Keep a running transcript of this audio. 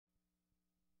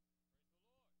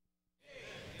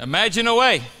Imagine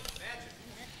away.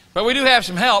 But we do have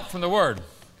some help from the Word.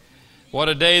 What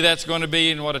a day that's going to be,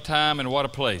 and what a time, and what a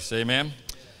place. Amen.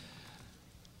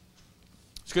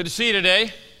 It's good to see you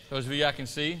today. Those of you I can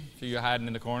see you hiding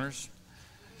in the corners.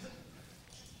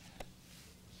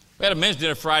 We had a men's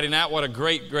dinner Friday night. What a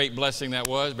great, great blessing that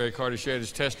was. Barry Carter shared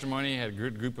his testimony. Had a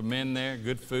good group of men there,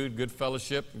 good food, good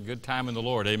fellowship, and good time in the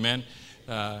Lord. Amen.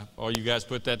 All you guys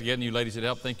put that together, and you ladies that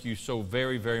helped, thank you so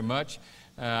very, very much.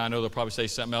 I know they'll probably say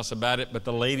something else about it, but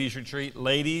the ladies retreat,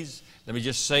 ladies, let me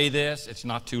just say this, it's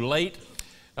not too late.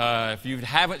 If you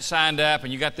haven't signed up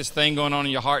and you got this thing going on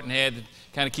in your heart and head that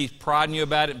kind of keeps prodding you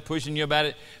about it and pushing you about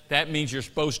it, that means you're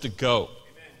supposed to go.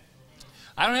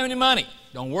 I don't have any money.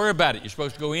 Don't worry about it. You're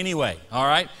supposed to go anyway, all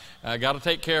right? Got to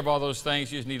take care of all those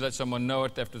things. You just need to let someone know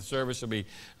it after the service.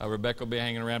 Rebecca will be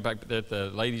hanging around back at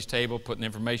the ladies' table, putting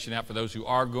information out for those who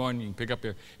are going. You can pick up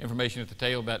your information at the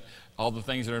table about all the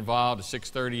things that are involved, a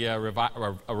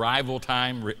 6:30 arrival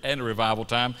time and a revival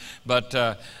time.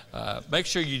 But make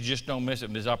sure you just don't miss it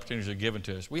when these opportunities are given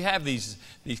to us. We have these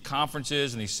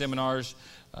conferences and these seminars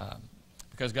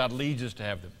because God leads us to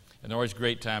have them. And they're always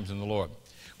great times in the Lord.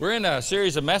 We're in a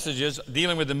series of messages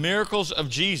dealing with the miracles of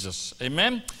Jesus.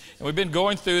 Amen? And we've been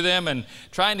going through them and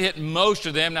trying to hit most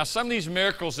of them. Now, some of these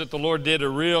miracles that the Lord did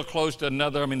are real close to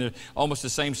another. I mean, they're almost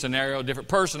the same scenario, different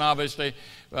person, obviously.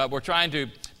 We're trying to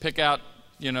pick out,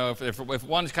 you know, if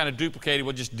one's kind of duplicated,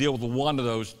 we'll just deal with one of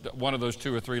those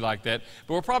two or three like that.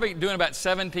 But we're probably doing about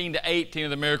 17 to 18 of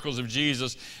the miracles of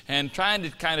Jesus and trying to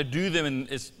kind of do them in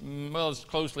as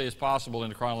closely as possible in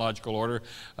the chronological order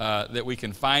that we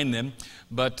can find them.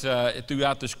 But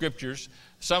throughout the Scriptures,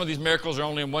 some of these miracles are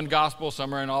only in one gospel,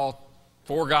 some are in all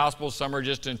 4 Gospels, some are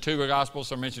just in 2 Gospels,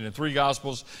 some are mentioned in 3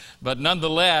 Gospels. But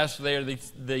nonetheless, they are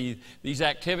these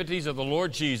activities of the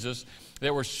Lord Jesus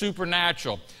that were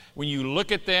supernatural. When you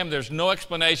look at them, there's no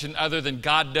explanation other than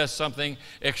God does something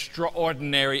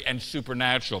extraordinary and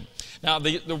supernatural. Now,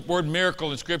 the word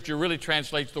miracle in Scripture really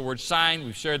translates the word sign.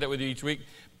 We've shared that with you each week,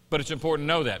 but it's important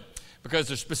to know that because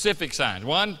there's specific signs.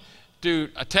 One, to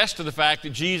attest to the fact that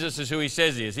Jesus is who He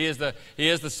says He is. He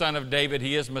is the Son of David.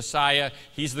 He is Messiah.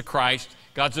 He's the Christ,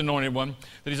 God's anointed one.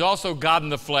 That He's also God in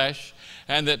the flesh.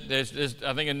 And that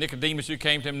I think in Nicodemus who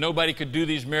came to Him, nobody could do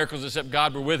these miracles except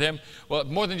God were with Him. Well,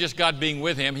 more than just God being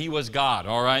with Him, He was God,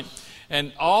 all right?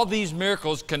 And all these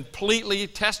miracles completely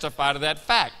testify to that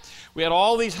fact. We had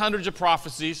all these hundreds of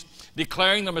prophecies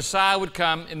declaring the Messiah would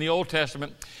come in the Old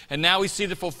Testament, and now we see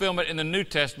the fulfillment in the New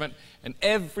Testament, and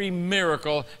every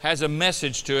miracle has a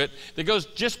message to it that goes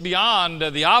just beyond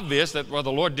the obvious that, well,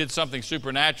 the Lord did something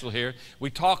supernatural here. We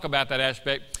talk about that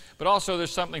aspect, but also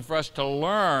there's something for us to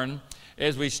learn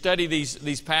as we study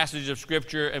these passages of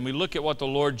Scripture and we look at what the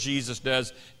Lord Jesus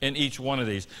does in each one of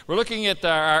these. We're looking at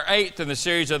our 8th in the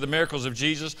series of the miracles of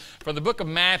Jesus from the book of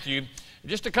Matthew,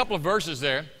 just a couple of verses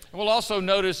there. And we'll also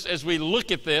notice as we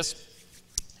look at this,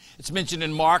 it's mentioned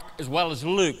in Mark as well as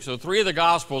Luke. So 3 of the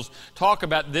Gospels talk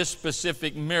about this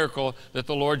specific miracle that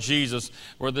the Lord Jesus,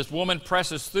 where this woman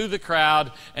presses through the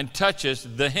crowd and touches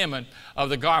the hem of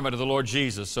the garment of the Lord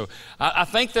Jesus. So I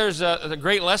think there's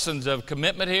great lessons of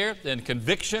commitment here and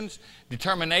convictions,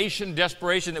 determination,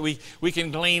 desperation that we can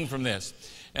glean from this.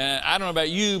 I don't know about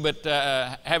you, but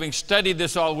having studied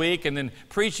this all week and then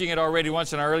preaching it already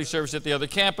once in our early service at the other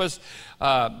campus,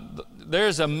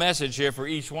 there's a message here for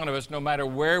each one of us, no matter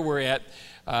where we're at.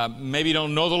 Maybe you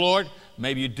don't know the Lord.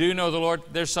 Maybe you do know the Lord.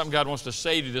 There's something God wants to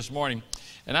say to you this morning.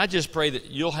 And I just pray that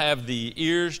you'll have the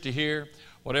ears to hear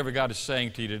whatever God is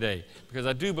saying to you today, because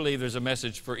I do believe there's a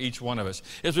message for each one of us.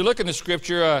 As we look in the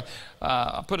Scripture,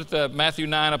 I'll put Matthew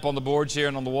 9 up on the boards here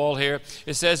and on the wall here.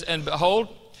 It says, "And behold,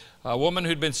 a woman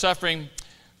who'd been suffering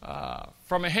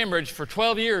from a hemorrhage for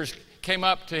 12 years came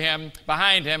up to him,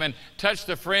 behind him, and touched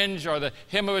the fringe or the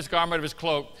hem of his garment of his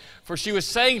cloak. For she was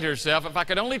saying to herself, if I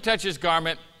could only touch his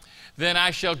garment, then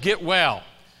I shall get well.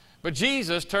 But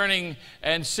Jesus, turning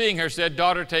and seeing her, said,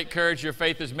 Daughter, take courage, your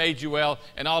faith has made you well.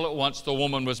 And all at once the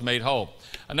woman was made whole."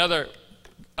 Another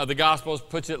of the Gospels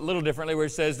puts it a little differently, where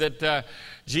it says that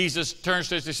Jesus turns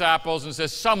to his disciples and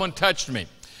says, "Someone touched me."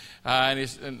 And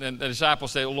the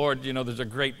disciples say, Lord, you know, there's a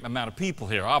great amount of people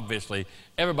here, obviously.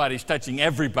 Everybody's touching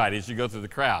everybody as you go through the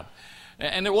crowd.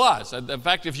 And it was. In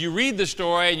fact, if you read the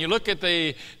story and you look at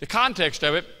the context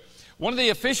of it, one of the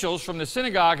officials from the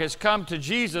synagogue has come to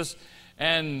Jesus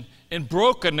and in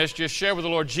brokenness just shared with the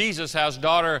Lord Jesus how his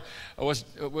daughter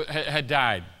had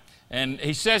died. And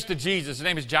he says to Jesus, his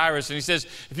name is Jairus, and he says,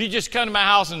 if you just come to my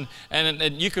house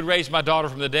and you could raise my daughter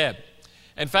from the dead.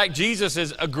 In fact, Jesus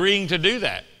is agreeing to do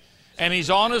that. And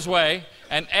he's on his way,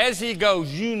 and as he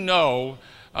goes, you know,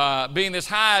 being this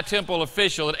high temple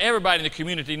official that everybody in the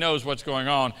community knows what's going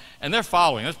on, and they're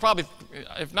following. There's probably,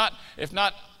 if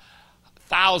not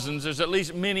thousands, there's at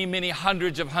least many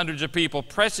hundreds of people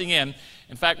pressing in.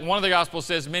 In fact, one of the Gospels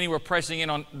says many were pressing in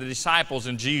on the disciples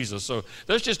and Jesus. So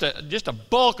there's just a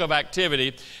bulk of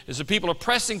activity as the people are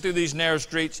pressing through these narrow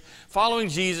streets, following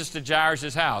Jesus to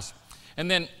Jairus' house. And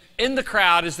then in the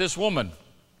crowd is this woman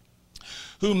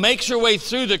who makes her way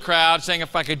through the crowd saying,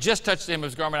 if I could just touch the hem of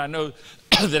his garment, I know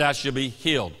that I shall be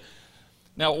healed.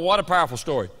 Now, what a powerful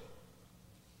story.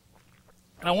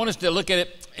 And I want us to look at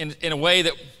it in a way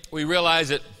that we realize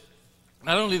that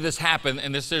not only this happened,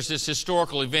 and there's this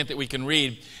historical event that we can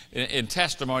read in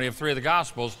testimony of three of the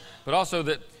Gospels, but also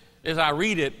that as I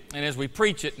read it and as we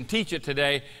preach it and teach it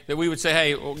today, that we would say,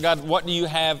 hey, well, God, what do you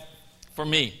have for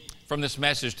me from this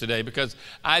message today? Because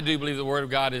I do believe the Word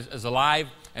of God is alive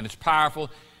and it's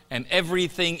powerful, and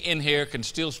everything in here can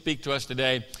still speak to us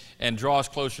today and draw us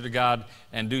closer to God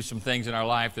and do some things in our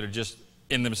life that are just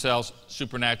in themselves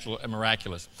supernatural and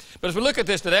miraculous. But as we look at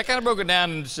this today, I kind of broke it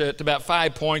down into about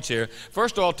 5 points here.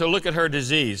 First of all, to look at her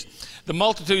disease. The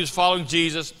multitudes following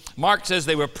Jesus. Mark says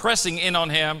they were pressing in on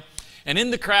him. And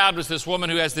in the crowd was this woman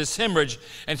who has this hemorrhage,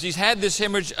 and she's had this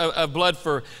hemorrhage of blood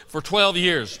for 12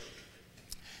 years.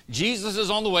 Jesus is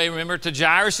on the way, remember, to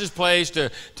Jairus' place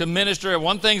to minister.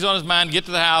 One thing's on his mind, get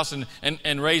to the house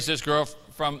and raise this girl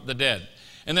from the dead.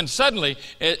 And then suddenly,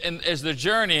 as they're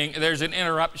journeying, there's an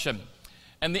interruption.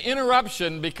 And the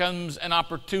interruption becomes an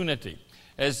opportunity.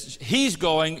 As he's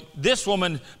going, this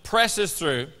woman presses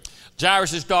through.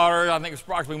 Jairus' daughter, I think it's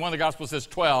approximately, one of the Gospels says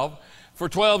 12. For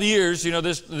 12 years, you know,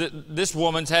 this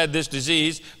woman's had this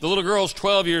disease. The little girl's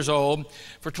 12 years old.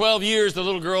 For 12 years, the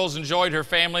little girl's enjoyed her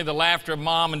family, the laughter of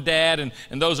mom and dad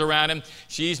and those around him.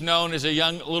 She's known as a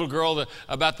young little girl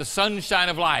about the sunshine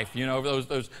of life, you know,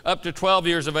 those up to 12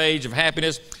 years of age of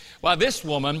happiness. While this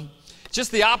woman,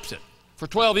 just the opposite. For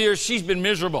 12 years, she's been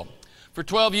miserable. For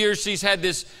 12 years, she's had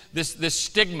this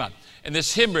stigma and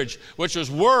this hemorrhage, which was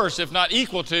worse, if not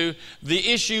equal to,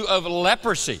 the issue of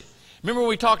leprosy. Remember when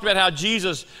we talked about how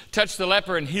Jesus touched the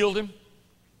leper and healed him?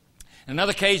 On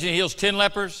another occasion, he heals 10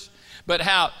 lepers. But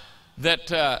how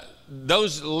that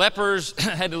those lepers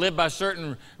had to live by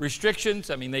certain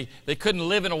restrictions. I mean, they couldn't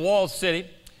live in a walled city.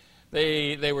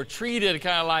 They were treated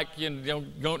kind of like, you know,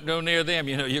 don't go near them.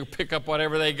 You know, you pick up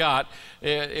whatever they got.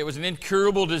 It was an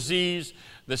incurable disease.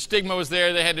 The stigma was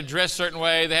there. They had to dress a certain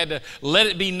way. They had to let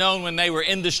it be known when they were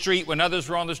in the street, when others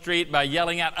were on the street, by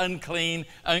yelling out unclean,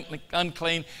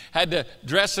 unclean. Had to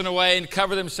dress in a way and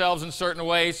cover themselves in certain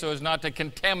ways so as not to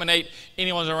contaminate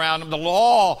anyone around them. The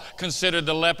law considered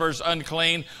the lepers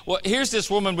unclean. Well, here's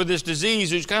this woman with this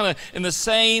disease who's kind of in the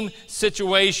same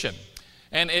situation.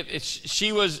 And she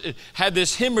had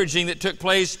this hemorrhaging that took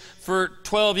place for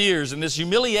 12 years, and this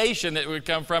humiliation that would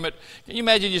come from it. Can you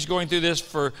imagine just going through this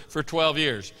for 12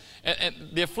 years? And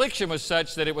the affliction was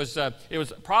such that it was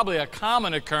probably a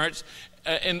common occurrence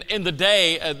in the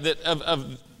day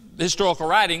of historical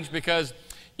writings, because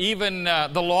even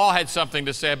the law had something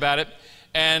to say about it.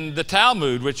 And the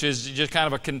Talmud, which is just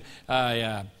kind of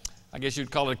I guess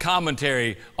you'd call it a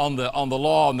commentary on the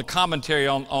law and the commentary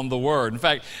on the Word. In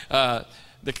fact,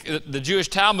 the Jewish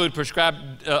Talmud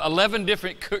prescribed 11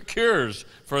 different cures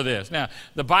for this. Now,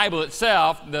 the Bible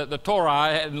itself, the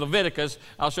Torah and Leviticus,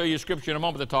 I'll show you a scripture in a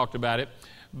moment that talked about it.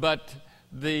 But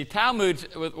the Talmud,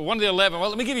 one of the 11, well,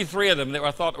 let me give you 3 of them that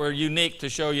I thought were unique to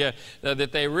show you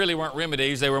that they really weren't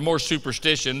remedies. They were more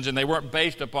superstitions, and they weren't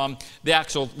based upon the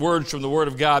actual words from the Word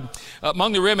of God.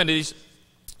 Among the remedies,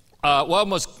 one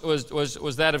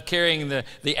was that of carrying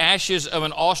the ashes of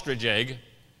an ostrich egg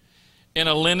in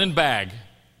a linen bag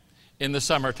in the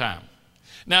summertime.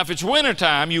 Now, if it's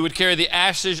wintertime, you would carry the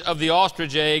ashes of the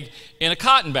ostrich egg in a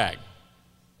cotton bag.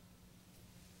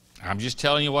 I'm just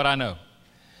telling you what I know.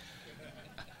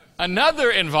 Another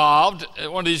involved,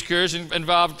 one of these cures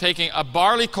involved taking a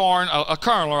barley corn, a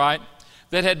kernel, right,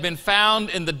 that had been found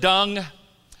in the dung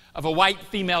of a white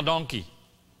female donkey.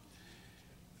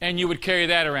 And you would carry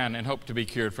that around and hope to be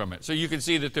cured from it. So you can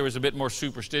see that there was a bit more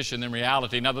superstition than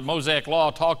reality. Now, the Mosaic Law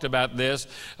talked about this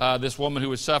woman who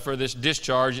would suffer this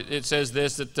discharge. It says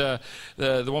this, that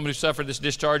the woman who suffered this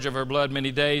discharge of her blood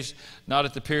many days, not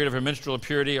at the period of her menstrual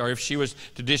impurity, or if she was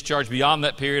to discharge beyond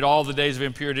that period, all the days of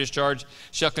impure discharge,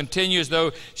 shall continue as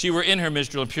though she were in her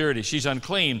menstrual impurity. She's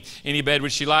unclean. Any bed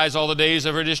which she lies all the days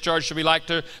of her discharge shall be like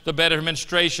to the bed of her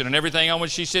menstruation, and everything on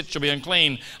which she sits shall be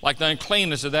unclean, like the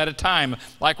uncleanness of that time,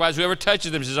 like Likewise, whoever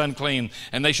touches them is unclean,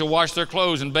 and they shall wash their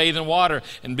clothes and bathe in water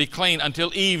and be clean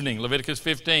until evening. Leviticus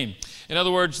 15. In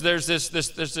other words, there's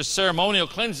this ceremonial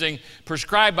cleansing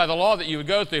prescribed by the law that you would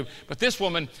go through. But this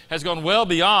woman has gone well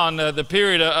beyond the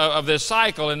period of this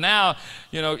cycle, and now,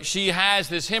 she has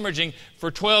this hemorrhaging for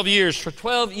 12 years. For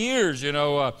 12 years,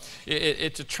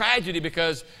 it's a tragedy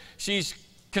because she's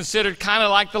considered kind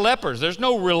of like the lepers. There's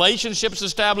no relationships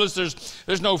established.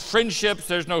 There's no friendships.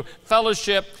 There's no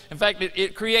fellowship. In fact,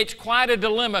 it creates quite a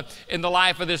dilemma in the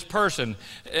life of this person.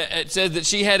 It says that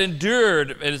she had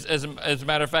endured, as a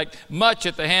matter of fact, much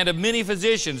at the hand of many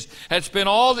physicians, had spent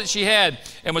all that she had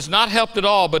and was not helped at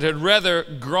all, but had rather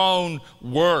grown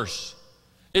worse.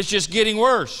 It's just getting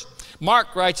worse.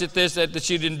 Mark writes at this, that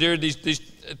she'd endured these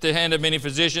at the hand of many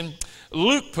physicians.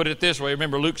 Luke put it this way.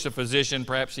 Remember, Luke's a physician.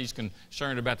 Perhaps he's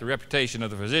concerned about the reputation of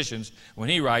the physicians. When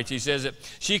he writes, he says that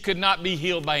she could not be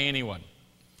healed by anyone.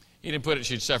 He didn't put it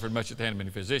she'd suffered much at the hand of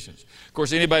many physicians. Of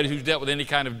course, anybody who's dealt with any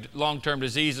kind of long-term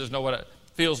diseases know what it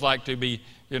feels like to be,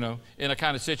 in a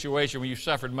kind of situation where you've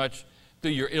suffered much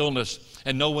through your illness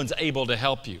and no one's able to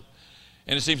help you.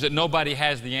 And it seems that nobody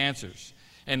has the answers.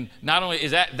 And not only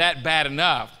is that bad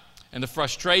enough, and the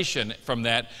frustration from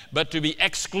that, but to be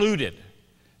excluded,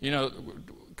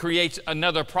 creates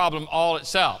another problem all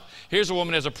itself. Here's a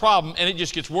woman who has a problem, and it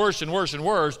just gets worse and worse and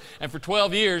worse. And for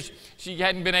 12 years, she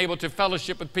hadn't been able to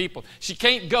fellowship with people. She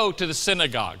can't go to the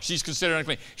synagogue. She's considered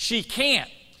unclean. She can't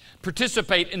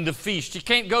participate in the feast. She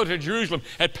can't go to Jerusalem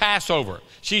at Passover.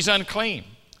 She's unclean.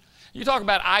 You talk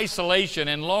about isolation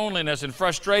and loneliness and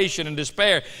frustration and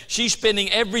despair. She's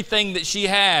spending everything that she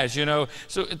has,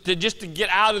 so just to get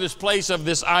out of this place of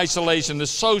this isolation,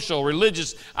 this social,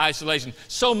 religious isolation.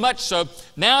 So much so,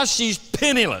 now she's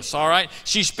penniless, all right?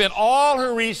 She spent all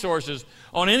her resources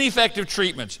on ineffective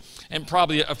treatments and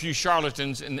probably a few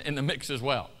charlatans in the mix as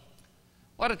well.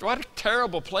 What a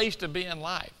terrible place to be in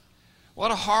life.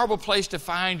 What a horrible place to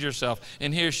find yourself,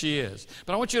 and here she is.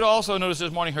 But I want you to also notice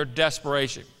this morning her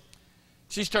desperation.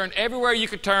 She's turned everywhere you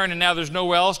could turn, and now there's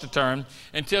nowhere else to turn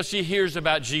until she hears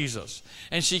about Jesus.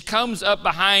 And she comes up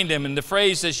behind him, and the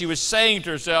phrase that she was saying to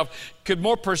herself could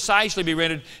more precisely be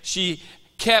rendered, she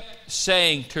kept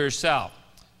saying to herself.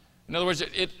 In other words,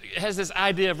 it has this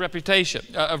idea of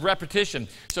repetition.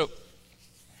 So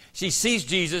she sees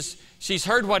Jesus. She's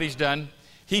heard what he's done.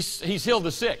 He's healed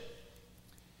the sick.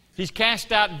 He's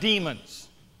cast out demons.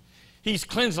 He's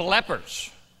cleansed the lepers.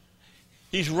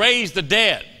 He's raised the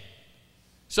dead.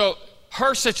 So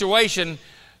her situation,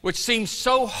 which seems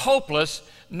so hopeless,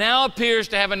 now appears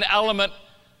to have an element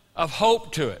of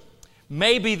hope to it.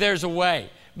 Maybe there's a way.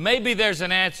 Maybe there's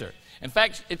an answer. In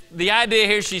fact, the idea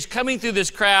here, she's coming through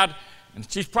this crowd, and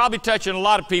she's probably touching a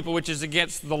lot of people, which is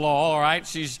against the law, all right?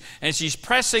 She's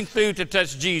pressing through to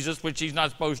touch Jesus, which she's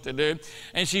not supposed to do.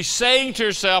 And she's saying to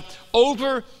herself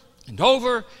over and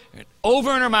over and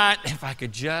over in her mind, if I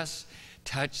could just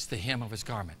touch the hem of his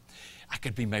garment, I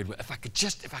could be made well. If I could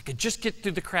just get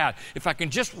through the crowd, if I can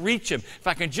just reach him, if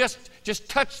I can just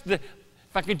touch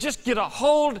if I can just get a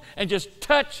hold and just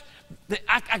touch,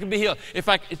 I can be healed.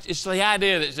 It's the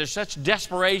idea that there's such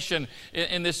desperation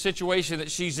in this situation that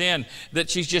she's in, that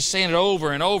she's just saying it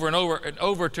over and over and over and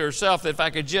over to herself, that if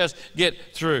I could just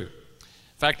get through.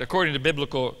 In fact, according to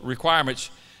biblical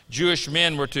requirements, Jewish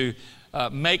men were to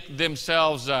make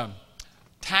themselves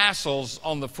tassels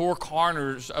on the four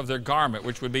corners of their garment,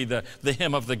 which would be the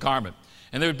hem of the garment.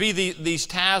 And there would be these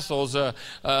tassels,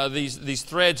 these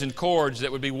threads and cords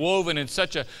that would be woven in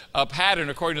such a pattern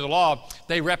according to the law.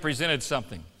 They represented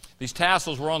something. These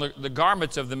tassels were on the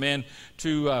garments of the men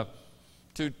to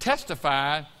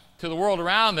testify to the world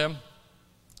around them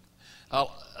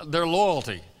their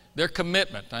loyalty, their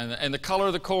commitment, and the color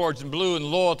of the cords in blue and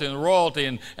loyalty and royalty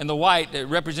and the white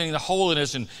representing the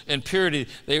holiness and purity.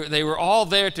 They were all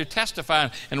there to testify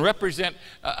and represent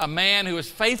a man who is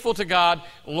faithful to God,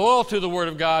 loyal to the Word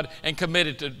of God, and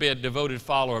committed to be a devoted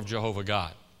follower of Jehovah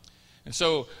God. And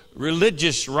so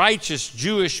religious, righteous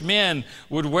Jewish men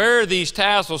would wear these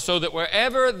tassels so that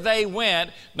wherever they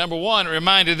went, number one, it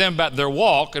reminded them about their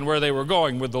walk and where they were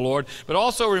going with the Lord, but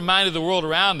also reminded the world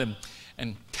around them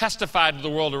and testified to the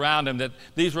world around them that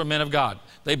these were men of God.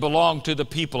 They belonged to the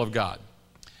people of God.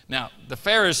 Now, the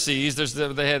Pharisees,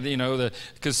 they had,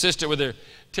 consistent with their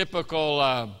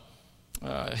typical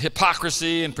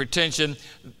hypocrisy and pretension.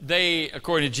 They,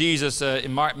 according to Jesus,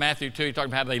 in Matthew 2, he talked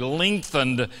about how they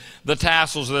lengthened the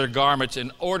tassels of their garments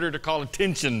in order to call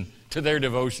attention to their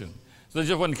devotion. So they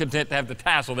just wasn't content to have the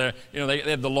tassel there. They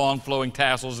had the long flowing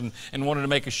tassels and wanted to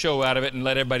make a show out of it and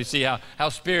let everybody see how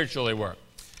spiritual they were.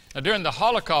 Now, during the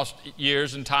Holocaust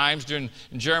years and times, in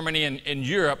Germany and in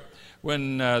Europe,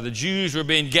 when the Jews were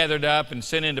being gathered up and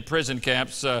sent into prison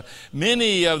camps,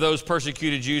 many of those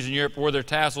persecuted Jews in Europe wore their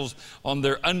tassels on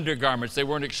their undergarments. They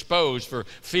weren't exposed for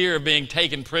fear of being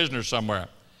taken prisoner somewhere.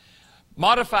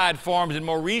 Modified forms in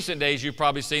more recent days, you've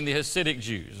probably seen the Hasidic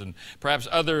Jews, and perhaps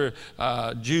other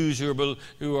Jews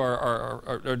who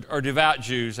are devout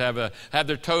Jews have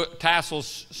their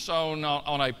tassels sewn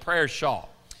on a prayer shawl.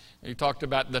 He talked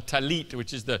about the talit,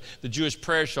 which is the Jewish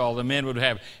prayer shawl the men would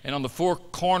have. And on the four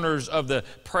corners of the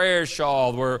prayer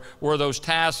shawl were those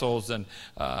tassels and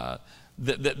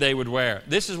that they would wear.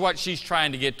 This is what she's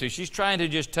trying to get to. She's trying to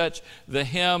just touch the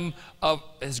hem of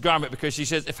his garment, because she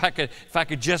says, if I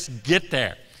could just get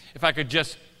there, if I could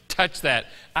just touch that,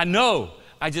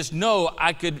 I just know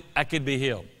I could be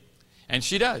healed. And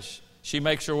she does. She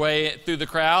makes her way through the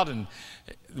crowd, and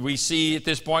we see at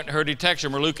this point her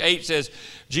detection, where Luke 8 says,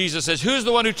 Jesus says, "Who's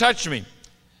the one who touched me?"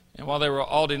 And while they were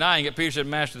all denying it, Peter said,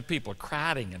 "Master, the people are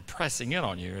crowding and pressing in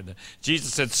on you." And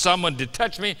Jesus said, "Someone did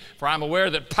touch me, for I'm aware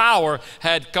that power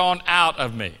had gone out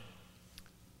of me."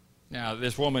 Now,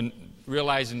 this woman,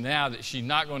 realizing now that she's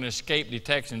not going to escape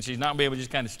detection, she's not going to be able to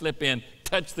just kind of slip in,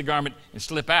 touch the garment, and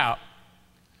slip out.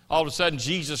 All of a sudden,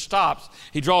 Jesus stops.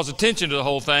 He draws attention to the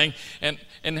whole thing, and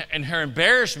her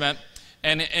embarrassment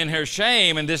and in her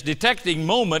shame and this detecting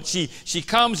moment, she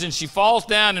comes and she falls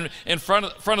down in front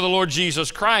of the Lord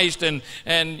Jesus Christ and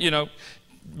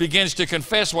begins to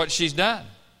confess what she's done.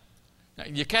 Now,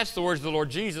 you catch the words of the Lord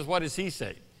Jesus, what does he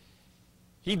say?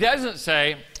 He doesn't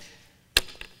say,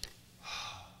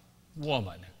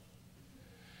 "Woman,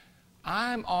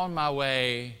 I'm on my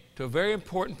way to a very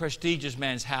important, prestigious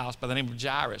man's house by the name of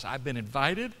Jairus. I've been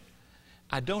invited.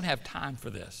 I don't have time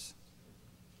for this."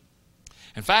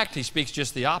 In fact, he speaks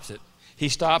just the opposite. He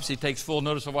stops, he takes full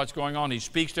notice of what's going on. He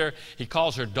speaks to her, he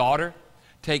calls her daughter.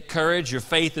 "Take courage, your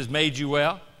faith has made you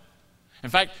well." In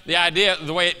fact, the idea,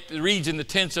 the way it reads in the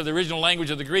tense of the original language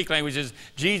of the Greek language is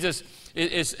Jesus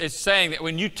is saying that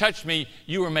when you touched me,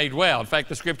 you were made well. In fact,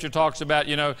 the scripture talks about,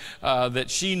 that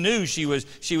she knew she was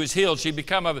healed. She'd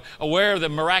become aware of the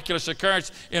miraculous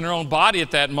occurrence in her own body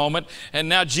at that moment. And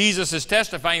now Jesus is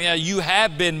testifying, "Now you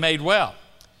have been made well,"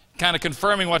 kind of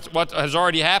confirming what has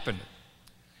already happened.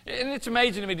 And it's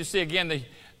amazing to me to see again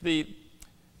the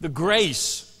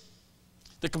grace,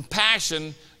 the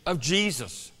compassion of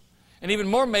Jesus. And even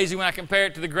more amazing when I compare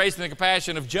it to the grace and the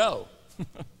compassion of Joe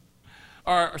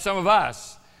or some of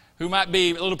us who might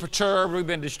be a little perturbed, we've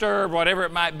been disturbed, whatever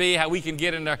it might be, how we can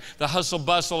get in the hustle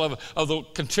bustle of the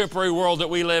contemporary world that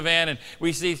we live in, and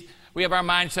we have our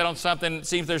mindset on something. It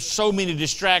seems there's so many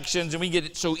distractions and we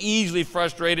get so easily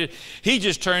frustrated. He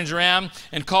just turns around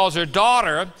and calls her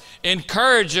daughter,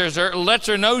 encourages her, lets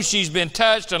her know she's been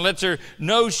touched, and lets her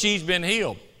know she's been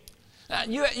healed. Now,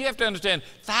 you have to understand,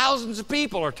 thousands of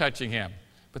people are touching him.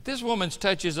 But this woman's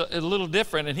touch is a little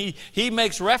different, and he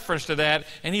makes reference to that,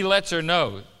 and he lets her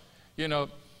know,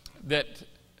 that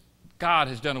God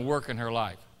has done a work in her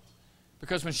life.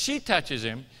 Because when she touches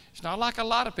him, it's not like a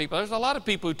lot of people. There's a lot of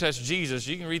people who touch Jesus.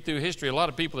 You can read through history, a lot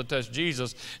of people that touch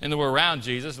Jesus and that were around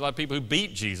Jesus, a lot of people who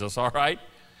beat Jesus, all right?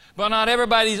 But not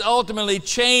everybody's ultimately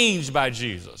changed by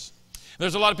Jesus.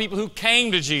 There's a lot of people who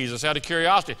came to Jesus out of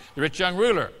curiosity. The rich young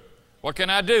ruler, what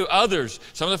can I do? Others,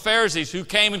 some of the Pharisees who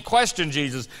came and questioned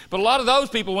Jesus. But a lot of those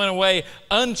people went away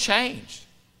unchanged.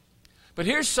 But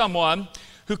here's someone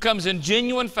who comes in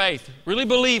genuine faith, really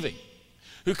believing,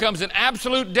 who comes in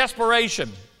absolute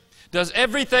desperation, does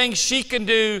everything she can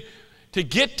do to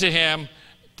get to him,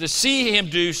 to see him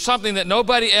do something that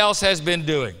nobody else has been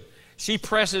doing. She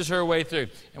presses her way through.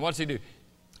 And what's he do?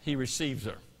 He receives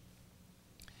her.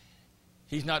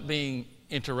 He's not being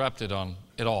interrupted on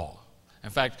at all. In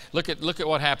fact, look at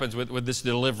what happens with this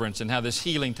deliverance and how this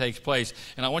healing takes place.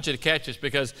 And I want you to catch this,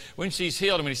 because when she's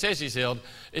healed, and when he says she's healed,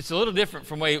 it's a little different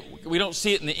from way we don't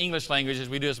see it in the English language as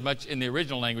we do as much in the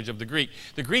original language of the Greek.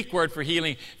 The Greek word for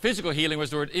healing, physical healing, was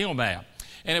the word ilma.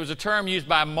 And it was a term used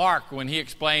by Mark when he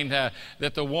explained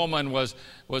that the woman was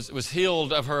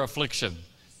healed of her affliction.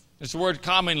 It's a word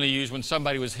commonly used when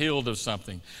somebody was healed of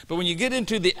something. But when you get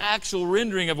into the actual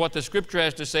rendering of what the scripture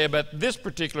has to say about this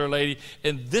particular lady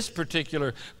in this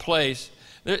particular place,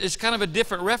 it's kind of a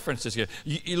different reference.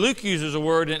 Luke uses a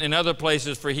word in other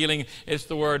places for healing. It's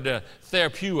the word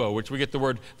therapeuo, which we get the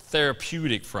word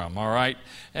therapeutic from, all right?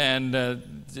 And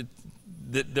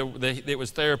it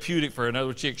was therapeutic for her. In other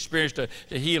words, she experienced a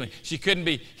healing. She couldn't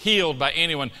be healed by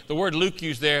anyone. The word Luke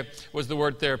used there was the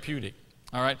word therapeutic.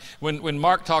 All right. When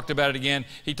Mark talked about it again,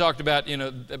 he talked about,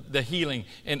 the healing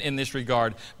in this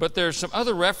regard. But there's some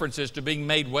other references to being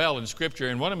made well in Scripture,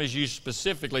 and one of them is used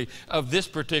specifically of this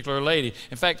particular lady.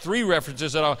 In fact, 3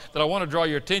 references that I want to draw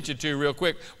your attention to real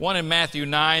quick. One in Matthew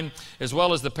 9, as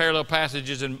well as the parallel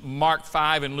passages in Mark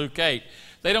 5 and Luke 8.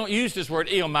 They don't use this word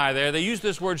eomai there. They use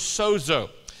this word sozo.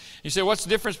 You say, what's the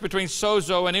difference between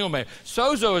sozo and eomai?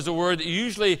 Sozo is a word that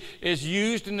usually is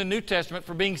used in the New Testament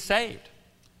for being saved.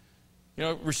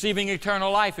 Receiving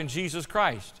eternal life in Jesus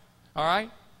Christ. All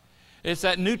right? It's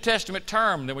that New Testament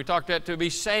term that we talked about, to be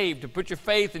saved, to put your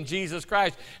faith in Jesus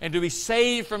Christ, and to be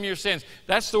saved from your sins.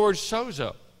 That's the word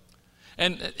sozo.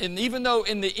 And even though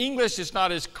in the English it's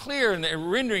not as clear in the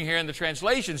rendering here, in the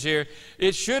translations here,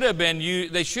 it should have been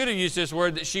they should have used this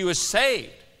word that she was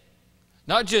saved.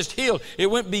 Not just healed. It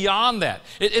went beyond that.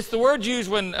 It's the word used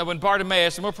when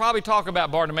Bartimaeus, and we'll probably talk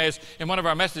about Bartimaeus in one of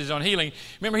our messages on healing.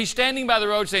 Remember, he's standing by the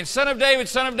road saying, Son of David,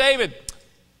 Son of David.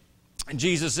 And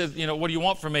Jesus said, what do you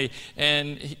want from me?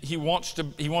 And he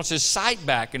wants his sight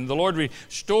back. And the Lord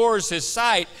restores his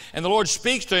sight. And the Lord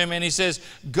speaks to him and he says,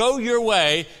 go your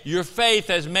way. Your faith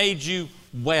has made you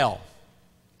well.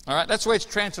 All right, that's the way it's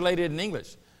translated in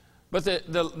English. But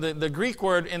the Greek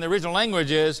word in the original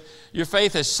language is, your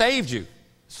faith has saved you.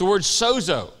 It's the word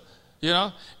sozo.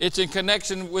 It's in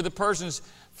connection with a person's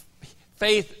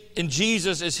faith in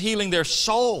Jesus is healing their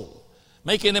soul,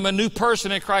 making them a new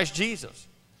person in Christ Jesus.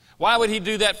 Why would he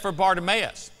do that for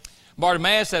Bartimaeus?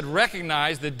 Bartimaeus had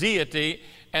recognized the deity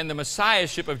and the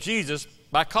messiahship of Jesus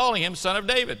by calling him Son of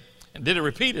David, and did it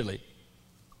repeatedly.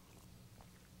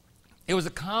 It was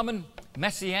a common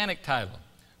messianic title.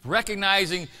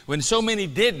 Recognizing when so many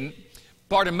didn't,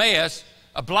 Bartimaeus,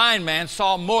 a blind man,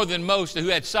 saw more than most who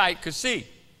had sight could see.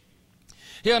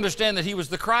 He understood that he was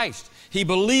the Christ. He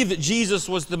believed that Jesus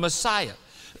was the Messiah.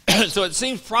 So it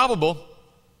seems probable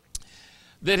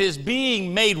that his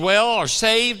being made well or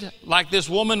saved, like this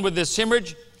woman with this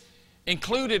hemorrhage,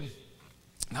 included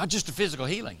not just a physical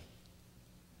healing,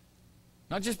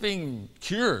 not just being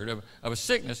cured of a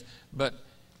sickness, but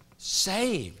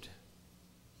saved.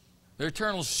 Their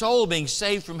eternal soul being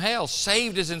saved from hell.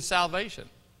 Saved is in salvation.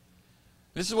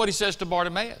 This is what he says to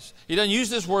Bartimaeus. He doesn't use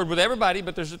this word with everybody,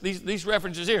 but there's these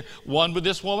references here. One with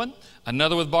this woman,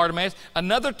 another with Bartimaeus.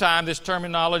 Another time this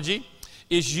terminology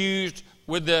is used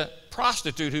with the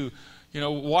prostitute who,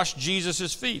 washed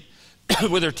Jesus' feet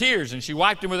with her tears, and she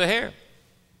wiped him with her hair.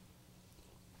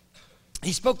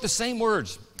 He spoke the same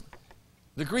words.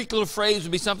 The Greek little phrase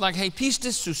would be something like, hey,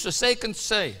 pistis su seikon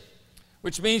se,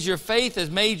 which means your faith has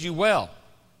made you well.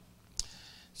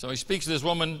 So he speaks to this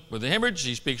woman with the hemorrhage.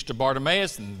 He speaks to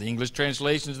Bartimaeus, and the English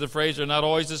translations of the phrase are not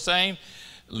always the same.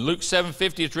 Luke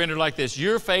 7:50, it's rendered like this: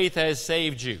 your faith has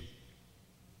saved you.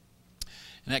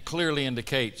 And that clearly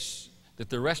indicates that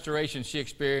the restoration she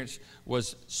experienced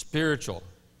was spiritual,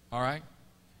 all right?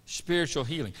 Spiritual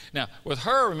healing. Now, with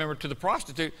her, remember, to the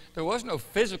prostitute, there was no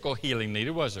physical healing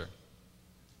needed, was there?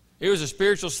 It was a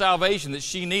spiritual salvation that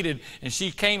she needed, and she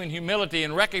came in humility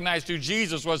and recognized who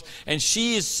Jesus was, and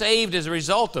she is saved as a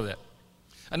result of it.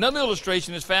 Another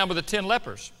illustration is found with the 10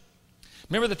 lepers.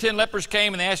 Remember, the 10 lepers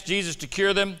came and they asked Jesus to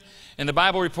cure them, and the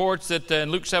Bible reports that in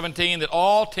Luke 17 that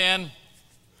all 10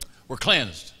 were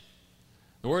cleansed.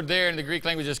 The word there in the Greek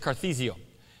language is kathesio,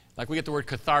 like we get the word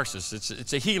catharsis.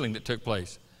 It's a healing that took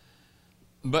place.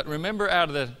 But remember, out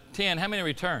of the 10, how many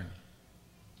returned?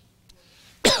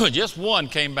 Just one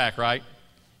came back, right?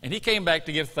 And he came back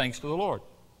to give thanks to the Lord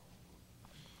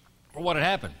for what had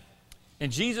happened.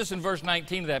 And Jesus, in verse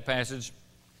 19 of that passage,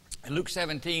 in Luke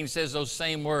 17, says those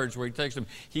same words where he takes them,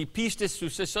 he pistis su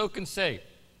seikon se,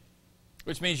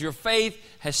 which means your faith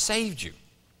has saved you.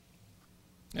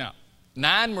 Now,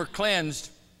 9 were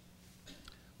cleansed,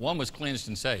 1 was cleansed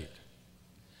and saved.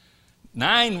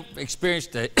 9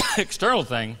 experienced the external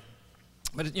thing,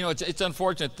 but it's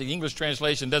unfortunate the English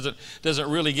translation doesn't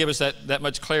really give us that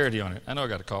much clarity on it. I know I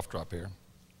got a cough drop here.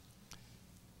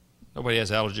 Nobody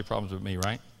has allergy problems with me,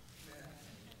 right?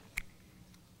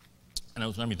 I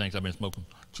know somebody thinks I've been smoking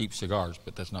cheap cigars,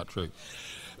 but that's not true.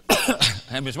 I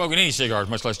haven't been smoking any cigars,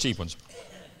 much less cheap ones.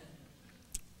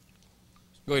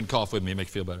 Go ahead and cough with me, make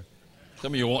you feel better.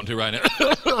 Some of you want to right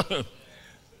now.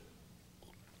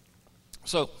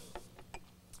 So,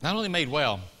 not only made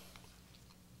well,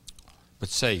 but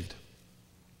saved.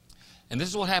 And this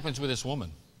is what happens with this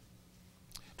woman.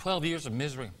 12 years of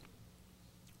misery.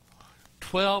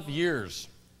 12 years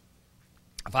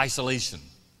of isolation.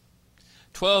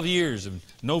 12 years of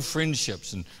no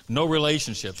friendships and no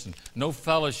relationships and no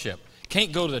fellowship.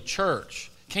 Can't go to the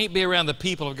church. Can't be around the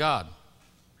people of God.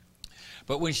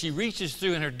 But when she reaches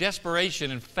through in her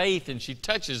desperation and faith and she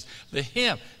touches the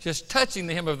hem, just touching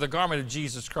the hem of the garment of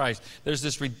Jesus Christ, there's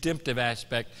this redemptive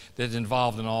aspect that's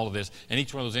involved in all of this. And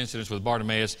each one of those incidents with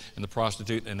Bartimaeus and the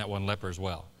prostitute and that one leper as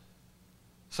well.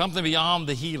 Something beyond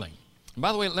the healing. And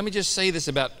by the way, let me just say this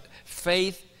about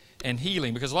faith and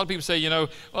healing, because a lot of people say, you know,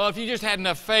 well, if you just had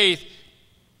enough faith,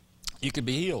 you could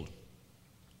be healed.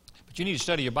 But you need to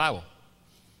study your Bible.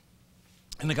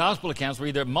 In the gospel accounts, we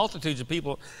read there multitudes of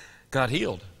people got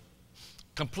healed,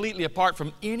 completely apart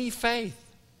from any faith.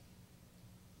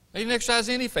 They didn't exercise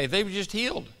any faith. They were just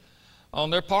healed on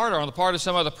their part or on the part of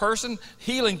some other person.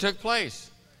 Healing took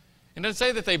place. It doesn't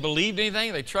say that they believed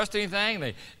anything, they trusted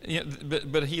anything,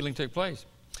 but healing took place.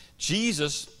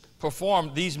 Jesus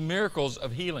performed these miracles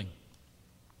of healing.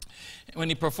 When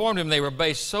he performed them, they were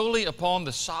based solely upon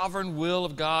the sovereign will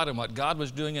of God and what God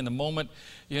was doing in the moment.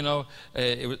 You know,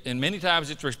 and many times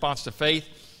it's a response to faith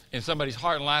in somebody's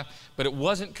heart and life, but it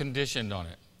wasn't conditioned on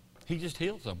it. He just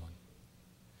healed someone.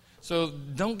 So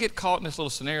don't get caught in this little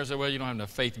scenario where, well, you don't have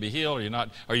enough faith to be healed,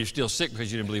 or you're still sick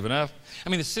because you didn't believe enough. I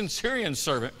mean, the centurion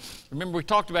servant, remember we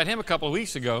talked about him a couple of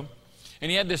weeks ago, and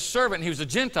he had this servant, and he was a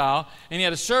Gentile, and he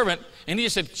had a servant, and he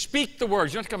just said, speak the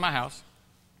words. You don't have to come to my house.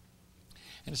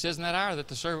 And it says in that hour that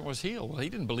the servant was healed. Well, he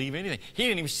didn't believe anything. He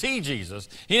didn't even see Jesus.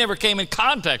 He never came in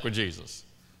contact with Jesus.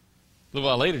 A little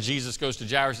while later, Jesus goes to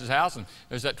Jairus' house, and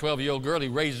there's that 12-year-old girl. He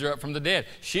raised her up from the dead.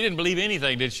 She didn't believe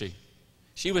anything, did she?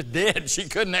 She was dead. She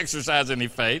couldn't exercise any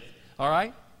faith, all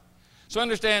right? So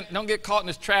understand, don't get caught in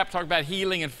this trap talking about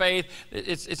healing and faith.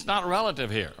 It's not relative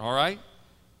here, all right?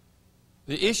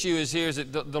 The issue is here is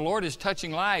that the Lord is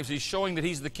touching lives. He's showing that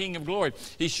He's the King of glory.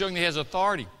 He's showing that He has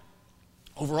authority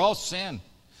over all sin,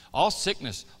 all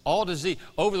sickness, all disease,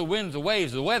 over the winds, the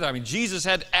waves, the weather. I mean, Jesus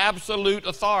had absolute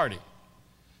authority.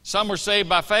 Some were saved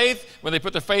by faith when they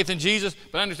put their faith in Jesus,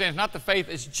 but understand it's not the faith,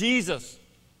 it's Jesus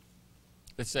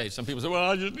that saves. Some people say,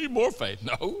 well, I just need more faith.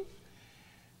 No.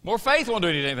 More faith won't do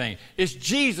anything. It's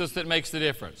Jesus that makes the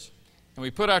difference. And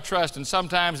we put our trust, and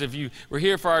sometimes if you were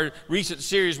here for our recent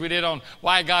series we did on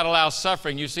why God allows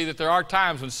suffering, you see that there are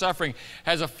times when suffering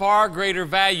has a far greater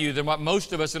value than what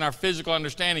most of us in our physical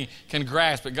understanding can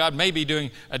grasp. But God may be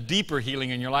doing a deeper healing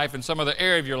in your life, in some other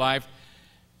area of your life,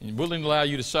 and willing to allow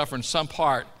you to suffer in some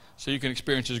part so you can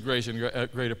experience His grace in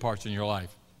greater parts in your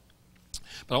life.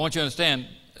 But I want you to understand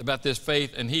about this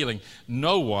faith and healing.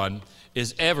 No one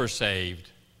is ever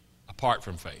saved apart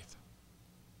from faith.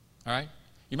 All right?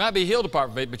 You might be healed apart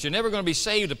from faith, but you're never going to be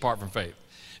saved apart from faith.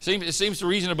 It seems the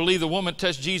reason to believe the woman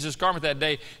touched Jesus' garment that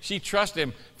day, she trusted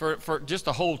Him for just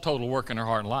the whole total work in her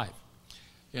heart and life.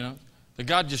 You know, that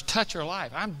God just touched her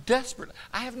life. I'm desperate.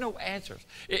 I have no answers.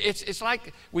 It's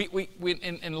like we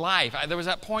in life, there was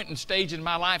that point and stage in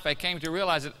my life I came to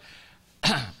realize that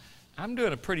I'm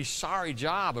doing a pretty sorry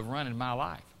job of running my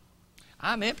life.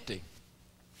 I'm empty.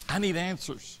 I need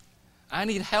answers. I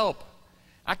need help.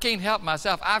 I can't help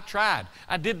myself. I've tried.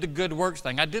 I did the good works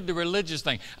thing. I did the religious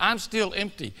thing. I'm still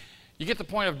empty. You get to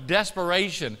the point of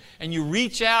desperation, and you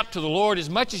reach out to the Lord as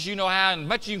much as you know how and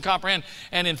much as you can comprehend,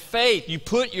 and in faith, you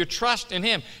put your trust in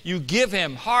Him. You give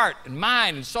Him heart and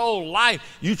mind and soul,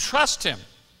 life. You trust Him.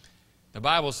 The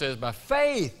Bible says by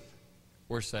faith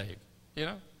we're saved, you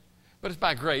know? But it's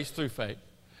by grace through faith.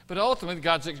 But ultimately,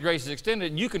 God's grace is extended,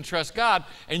 and you can trust God,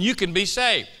 and you can be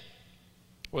saved.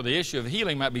 Well, the issue of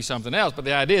healing might be something else, but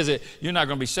the idea is that you're not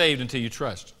going to be saved until you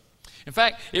trust. In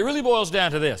fact, it really boils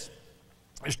down to this.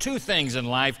 There's two things in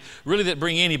life really that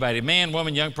bring anybody, man,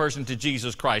 woman, young person, to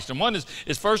Jesus Christ. And one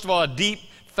is first of all, a deep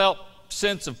felt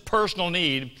sense of personal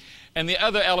need. And the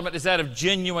other element is that of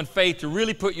genuine faith to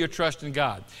really put your trust in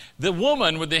God. The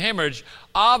woman with the hemorrhage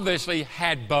obviously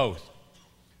had both.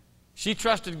 She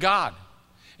trusted God.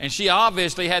 And she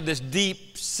obviously had this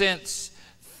deep sense,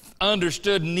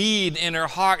 understood need in her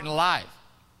heart and life.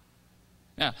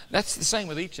 Now, that's the same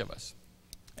with each of us.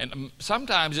 And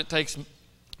sometimes it takes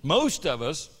most of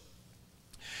us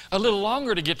a little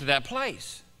longer to get to that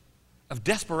place of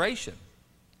desperation.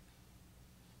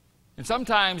 And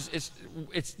sometimes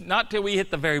it's not till we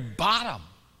hit the very bottom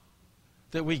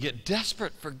that we get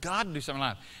desperate for God to do something in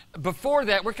life. Before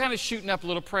that, we're kind of shooting up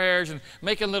little prayers and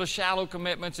making little shallow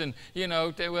commitments and, you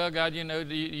know, well, God, you know,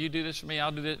 you do this for me,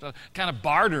 I'll do this, kind of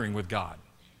bartering with God.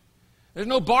 There's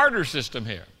no barter system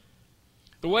here.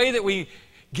 The way that we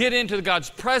get into God's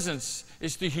presence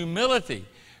is through humility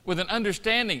with an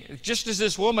understanding. Just as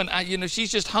this woman, you know,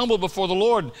 she's just humble before the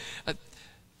Lord.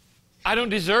 I don't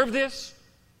deserve this.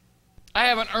 I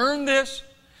haven't earned this.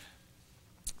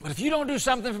 But if you don't do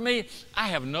something for me, I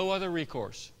have no other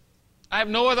recourse. I have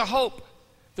no other hope.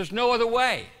 There's no other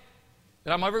way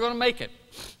that I'm ever going to make it.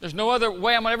 There's no other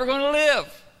way I'm ever going to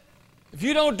live. If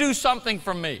you don't do something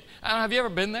for me. I don't know, have you ever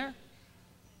been there?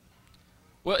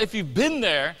 Well, if you've been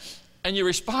there and you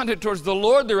responded towards the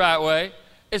Lord the right way,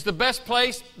 it's the best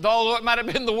place, although it might have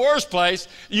been the worst place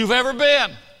you've ever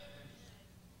been.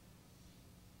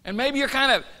 And maybe you're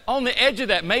kind of on the edge of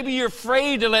that. Maybe you're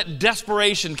afraid to let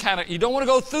desperation you don't want to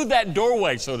go through that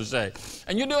doorway, so to say.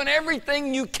 And you're doing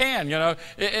everything you can, you know.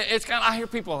 It's kind of, I hear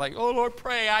people like, oh, Lord,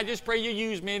 pray. I just pray you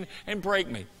use me and break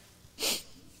me.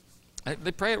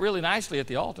 They pray it really nicely at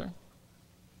the altar.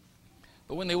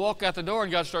 But when they walk out the door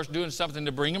and God starts doing something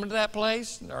to bring them to that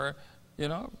place, or, you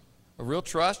know, a real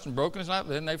trust and brokenness,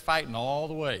 then they're fighting all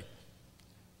the way.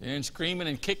 They're screaming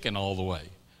and kicking all the way.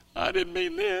 I didn't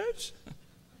mean this.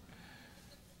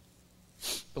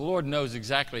 The Lord knows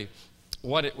exactly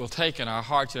what it will take in our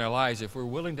hearts and our lives if we're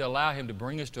willing to allow Him to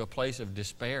bring us to a place of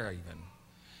despair even.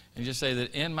 And just say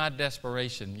that in my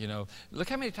desperation, you know, look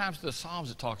how many times in the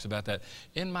Psalms it talks about that.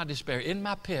 In my despair, in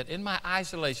my pit, in my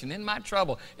isolation, in my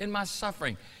trouble, in my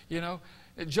suffering. You know,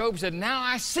 Job said, now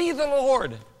I see the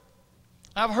Lord.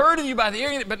 I've heard of you by the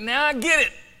hearing, but now I get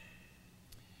it.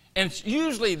 And it's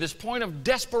usually this point of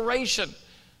desperation.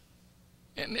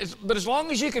 But as long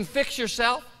as you can fix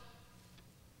yourself,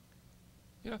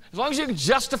 you know, as long as you can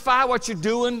justify what you're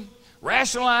doing,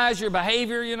 rationalize your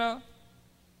behavior, you know,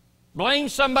 blame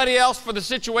somebody else for the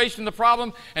situation, the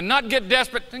problem, and not get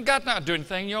desperate, then God's not doing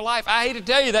anything in your life. I hate to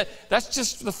tell you that. That's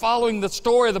just following the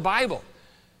story of the Bible.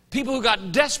 People who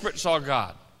got desperate saw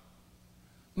God.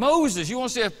 Moses, you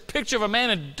want to see a picture of a man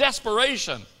in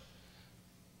desperation.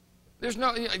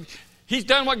 He's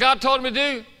done what God told him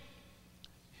to do.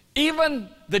 Even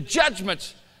the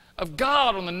judgments of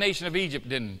God on the nation of Egypt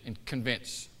didn't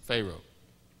convince Pharaoh.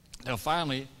 Now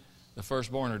finally, the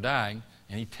firstborn are dying,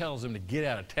 and he tells them to get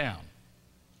out of town.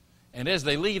 And as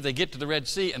they leave, they get to the Red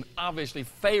Sea, and obviously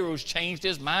Pharaoh's changed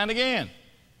his mind again.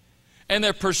 And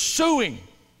they're pursuing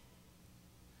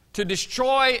to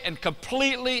destroy and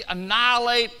completely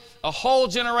annihilate a whole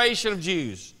generation of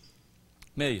Jews.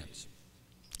 Millions.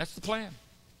 That's the plan.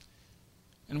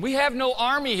 And we have no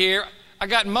army here. I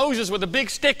got Moses with a big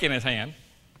stick in his hand.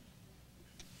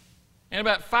 And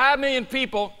about 5 million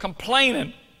people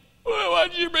complaining, well, why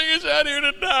did you bring us out here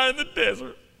to die in the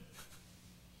desert?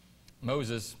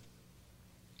 Moses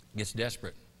gets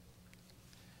desperate.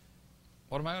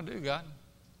 What am I going to do, God?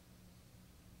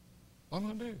 What am I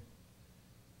going to do?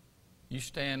 You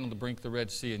stand on the brink of the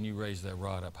Red Sea and you raise that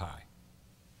rod up high.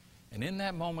 And in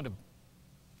that moment of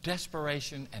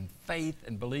desperation and faith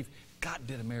and belief, God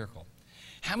did a miracle.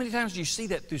 How many times do you see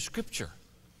that through Scripture?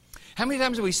 How many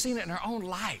times have we seen it in our own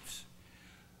lives?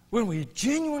 When we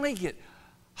genuinely get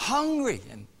hungry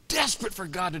and desperate for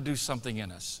God to do something in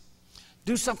us,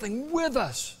 do something with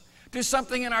us, do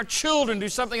something in our children, do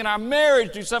something in our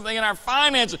marriage, do something in our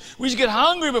finances. We just get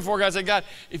hungry before God and say, God,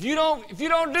 if you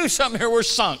don't do something here, we're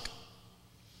sunk.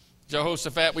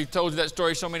 Jehoshaphat, we've told you that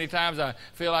story so many times, I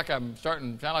feel like I'm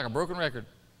starting to sound like a broken record.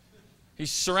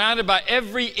 He's surrounded by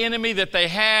every enemy that they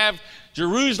have.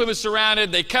 Jerusalem is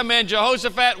surrounded. They come in,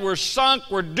 Jehoshaphat, we're sunk,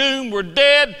 we're doomed, we're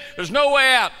dead. There's no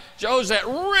way out. Jehoshaphat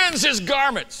rends his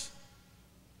garments,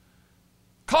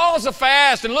 calls a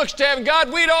fast, and looks to heaven.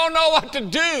 God, we don't know what to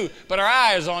do, but our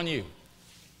eye is on you.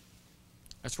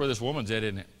 That's where this woman's at,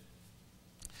 isn't it?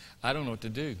 I don't know what to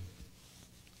do,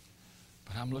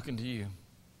 but I'm looking to you.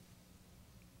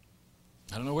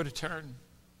 I don't know where to turn.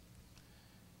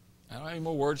 I don't have any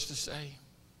more words to say.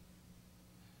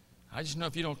 I just know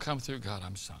if you don't come through, God,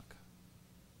 I'm sunk.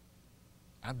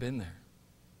 I've been there.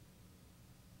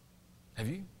 Have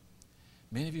you?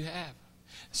 Many of you have.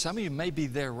 Some of you may be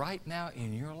there right now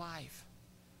in your life.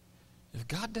 If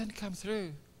God doesn't come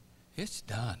through, it's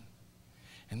done.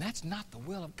 And that's not the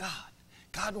will of God.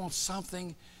 God wants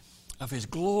something of His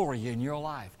glory in your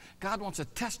life. God wants a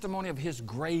testimony of His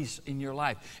grace in your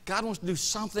life. God wants to do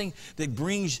something that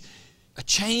brings a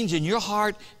change in your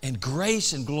heart and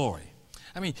grace and glory.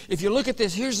 I mean, if you look at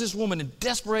this, here's this woman in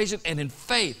desperation and in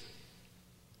faith.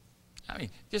 I mean,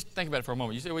 just think about it for a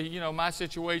moment. You say, well, you know, my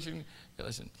situation,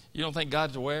 listen, you don't think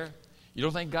God's aware? You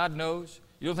don't think God knows?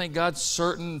 You don't think God's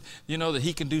certain, you know, that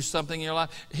He can do something in your life?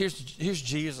 Here's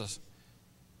Jesus.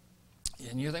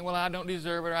 And you think, well, I don't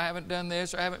deserve it, or I haven't done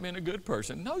this, or I haven't been a good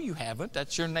person. No, you haven't.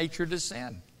 That's your nature to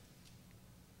sin.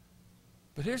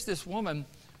 But here's this woman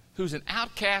who's an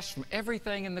outcast from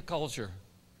everything in the culture.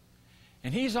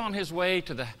 And he's on his way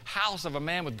to the house of a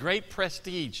man with great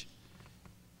prestige.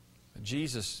 But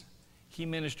Jesus, He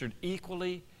ministered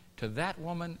equally to that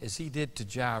woman as He did to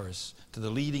Jairus, to the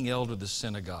leading elder of the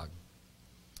synagogue,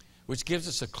 which gives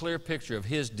us a clear picture of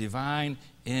His divine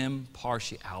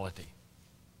impartiality.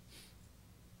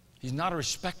 He's not a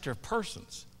respecter of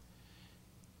persons.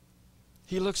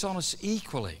 He looks on us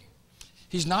equally.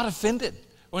 He's not offended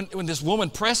when this woman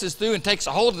presses through and takes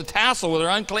a hold of the tassel with her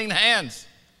unclean hands.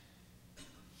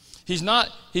 He's not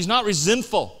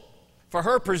resentful for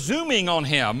her presuming on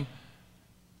him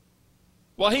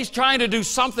while he's trying to do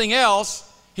something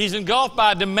else. He's engulfed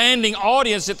by a demanding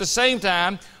audience at the same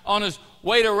time on his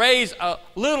way to raise a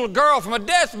little girl from a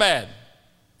deathbed.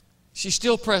 She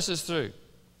still presses through.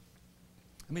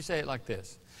 Let me say it like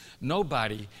this.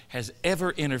 Nobody has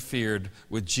ever interfered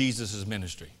with Jesus'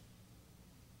 ministry.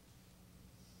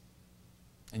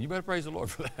 And you better praise the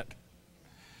Lord for that.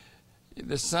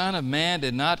 The Son of Man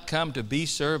did not come to be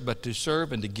served, but to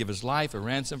serve and to give his life a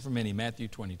ransom for many. Matthew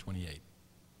 20:28. He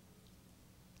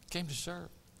came to serve.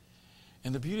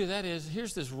 And the beauty of that is,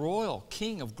 here's this royal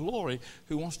King of glory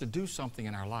who wants to do something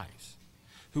in our lives,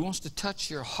 who wants to touch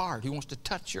your heart, who wants to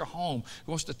touch your home,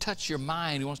 who wants to touch your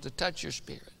mind, who wants to touch your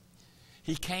spirit.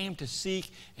 He came to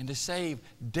seek and to save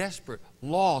desperate,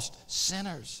 lost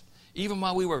sinners. Even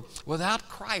while we were without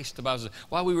Christ, the Bible says,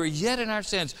 while we were yet in our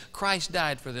sins, Christ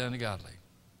died for the ungodly.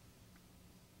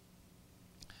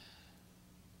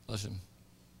 Listen,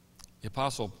 the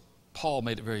Apostle Paul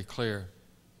made it very clear.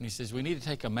 And he says we need to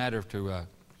take a matter to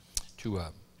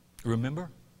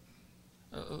remember.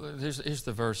 Here's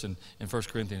the verse in 1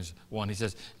 Corinthians 1. He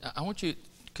says, I want you to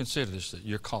consider this,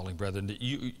 your calling, brethren, that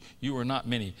you are not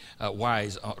many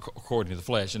wise according to the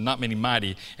flesh, and not many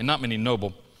mighty, and not many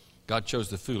noble. God chose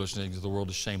the foolish things of the world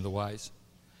to shame the wise.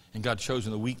 And God chose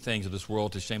the weak things of this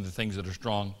world to shame the things that are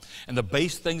strong. And the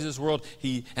base things of this world,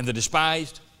 and the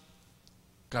despised,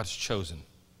 God's chosen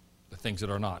the things that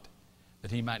are not,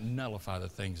 that he might nullify the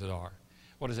things that are.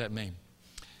 What does that mean?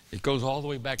 It goes all the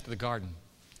way back to the garden.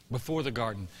 Before the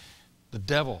garden, the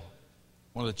devil,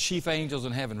 one of the chief angels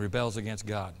in heaven, rebels against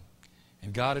God.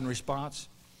 And God, in response,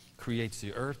 creates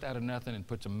the earth out of nothing and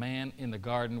puts a man in the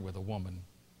garden with a woman.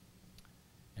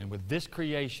 And with this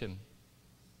creation,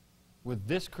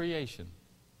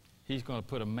 he's going to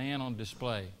put a man on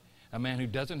display. A man who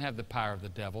doesn't have the power of the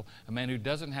devil, a man who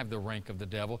doesn't have the rank of the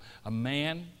devil, a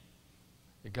man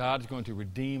that God is going to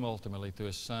redeem ultimately through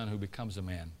his Son who becomes a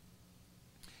man.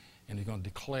 And he's going to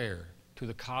declare to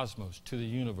the cosmos, to the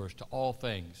universe, to all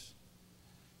things,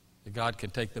 that God can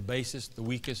take the basest, the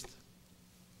weakest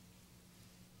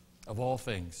of all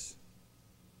things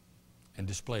and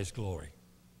display his glory.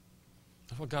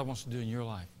 That's what God wants to do in your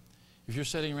life. If you're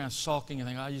sitting around sulking and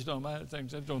thinking, I just don't mind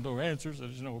things, there's no answers,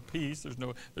 there's no peace,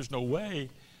 there's no way.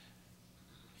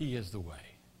 He is the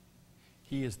way.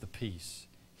 He is the peace.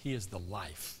 He is the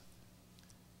life.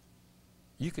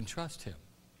 You can trust him.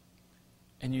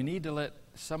 And you need to let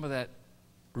some of that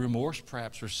remorse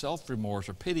perhaps, or self-remorse,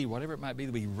 or pity, whatever it might be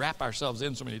that we wrap ourselves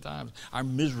in so many times, our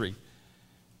misery,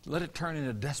 let it turn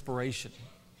into desperation.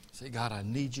 Say, God, I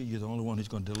need you. You're the only one who's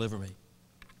going to deliver me.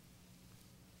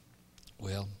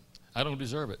 Well, I don't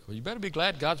deserve it. Well, you better be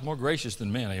glad God's more gracious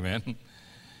than men, amen?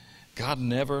 God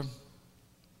never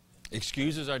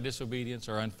excuses our disobedience,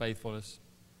 our unfaithfulness,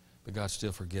 but God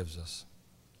still forgives us.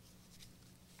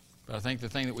 But I think the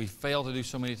thing that we fail to do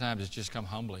so many times is just come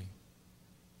humbly.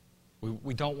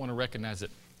 We don't want to recognize that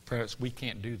perhaps we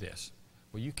can't do this.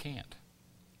 Well, you can't,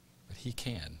 but he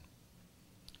can.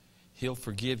 He'll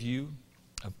forgive you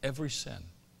of every sin.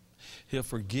 He'll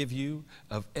forgive you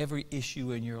of every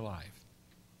issue in your life.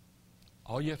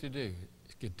 All you have to do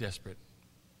is get desperate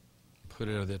and put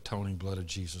it under the atoning blood of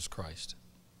Jesus Christ.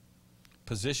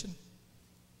 Position,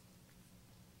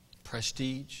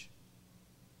 prestige,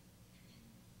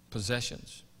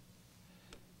 possessions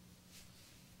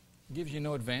gives you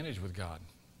no advantage with God.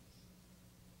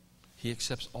 He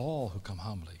accepts all who come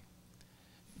humbly.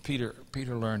 Peter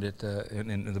learned it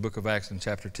in the book of Acts in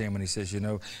chapter 10 when he says,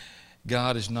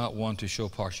 God is not one to show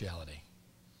partiality.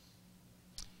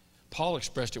 Paul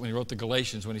expressed it when he wrote the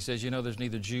Galatians when he says, there's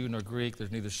neither Jew nor Greek,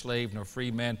 there's neither slave nor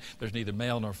free man, there's neither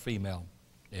male nor female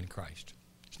in Christ.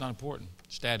 It's not important.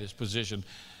 Status, position,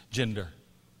 gender.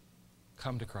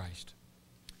 Come to Christ.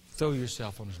 Throw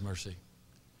yourself on his mercy.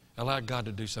 Allow God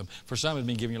to do something. For some, it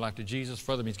means giving your life to Jesus.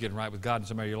 For others, it means getting right with God in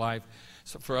some area of your life.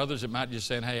 So for others, it might just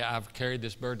saying, hey, I've carried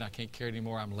this burden. I can't carry it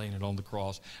anymore. I'm laying it on the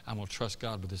cross. I'm going to trust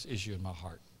God with this issue in my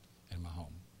heart and in my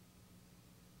home.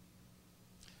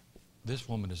 This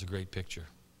woman is a great picture.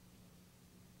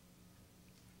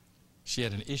 She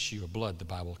had an issue of blood, the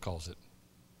Bible calls it.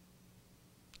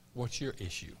 What's your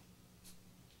issue?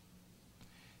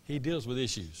 He deals with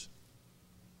issues.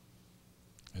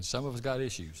 And some of us got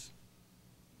issues.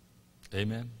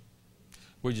 Amen?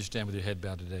 Would you stand with your head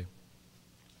bowed today?